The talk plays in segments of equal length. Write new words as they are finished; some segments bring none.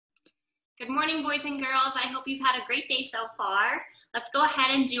Good morning, boys and girls. I hope you've had a great day so far. Let's go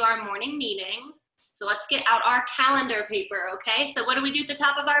ahead and do our morning meeting. So let's get out our calendar paper, okay? So what do we do at the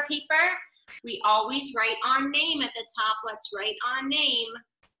top of our paper? We always write our name at the top. Let's write our name.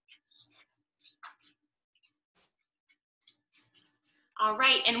 All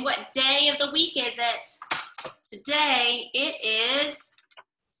right, and what day of the week is it? Today it is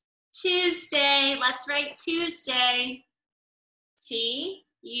Tuesday. Let's write Tuesday. T-U-E-S-D-A-Y.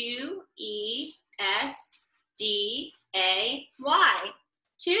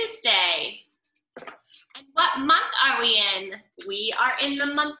 Tuesday. And what month are we in? We are in the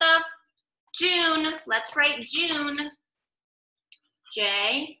month of June. Let's write June.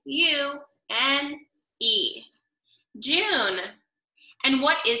 J-U-N-E. June. And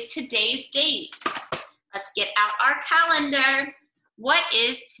what is today's date? Let's get out our calendar. What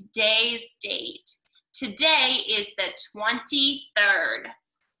is today's date? Today is the 23rd.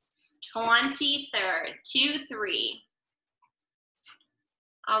 23rd, 2-3.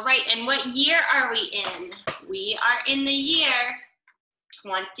 All right, and what year are we in? We are in the year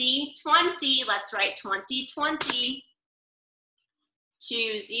 2020. Let's write 2020.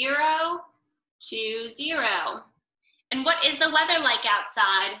 2020. And what is the weather like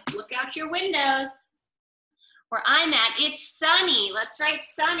outside? Look out your windows. Where I'm at, it's sunny. Let's write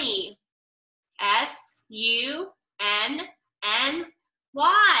sunny. S-U-N-N-Y.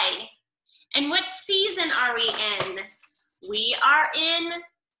 And what season are we in? We are in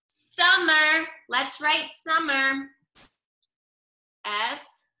summer. Let's write summer.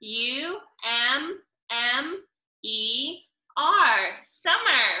 S-U-M-M-E-R.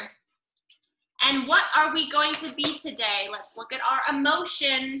 Summer. And what are we going to be today? Let's look at our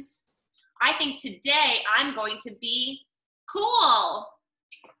emotions. I think today I'm going to be cool.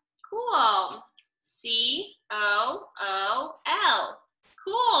 Cool. C-O-O-L.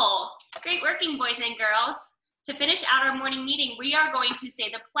 Cool. Great working, boys and girls. To finish out our morning meeting, we are going to say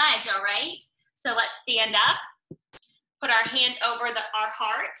the pledge, all right? So let's stand up, put our hand over our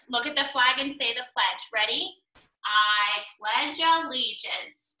heart, look at the flag and say the pledge. Ready? I pledge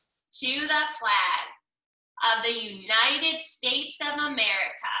allegiance to the flag of the United States of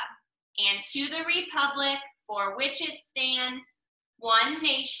America and to the republic for which it stands, one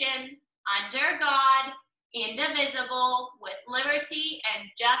nation, under God, indivisible, with liberty and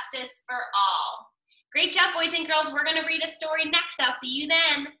justice for all. Great job, boys and girls. We're going to read a story next. I'll see you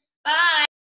then. Bye.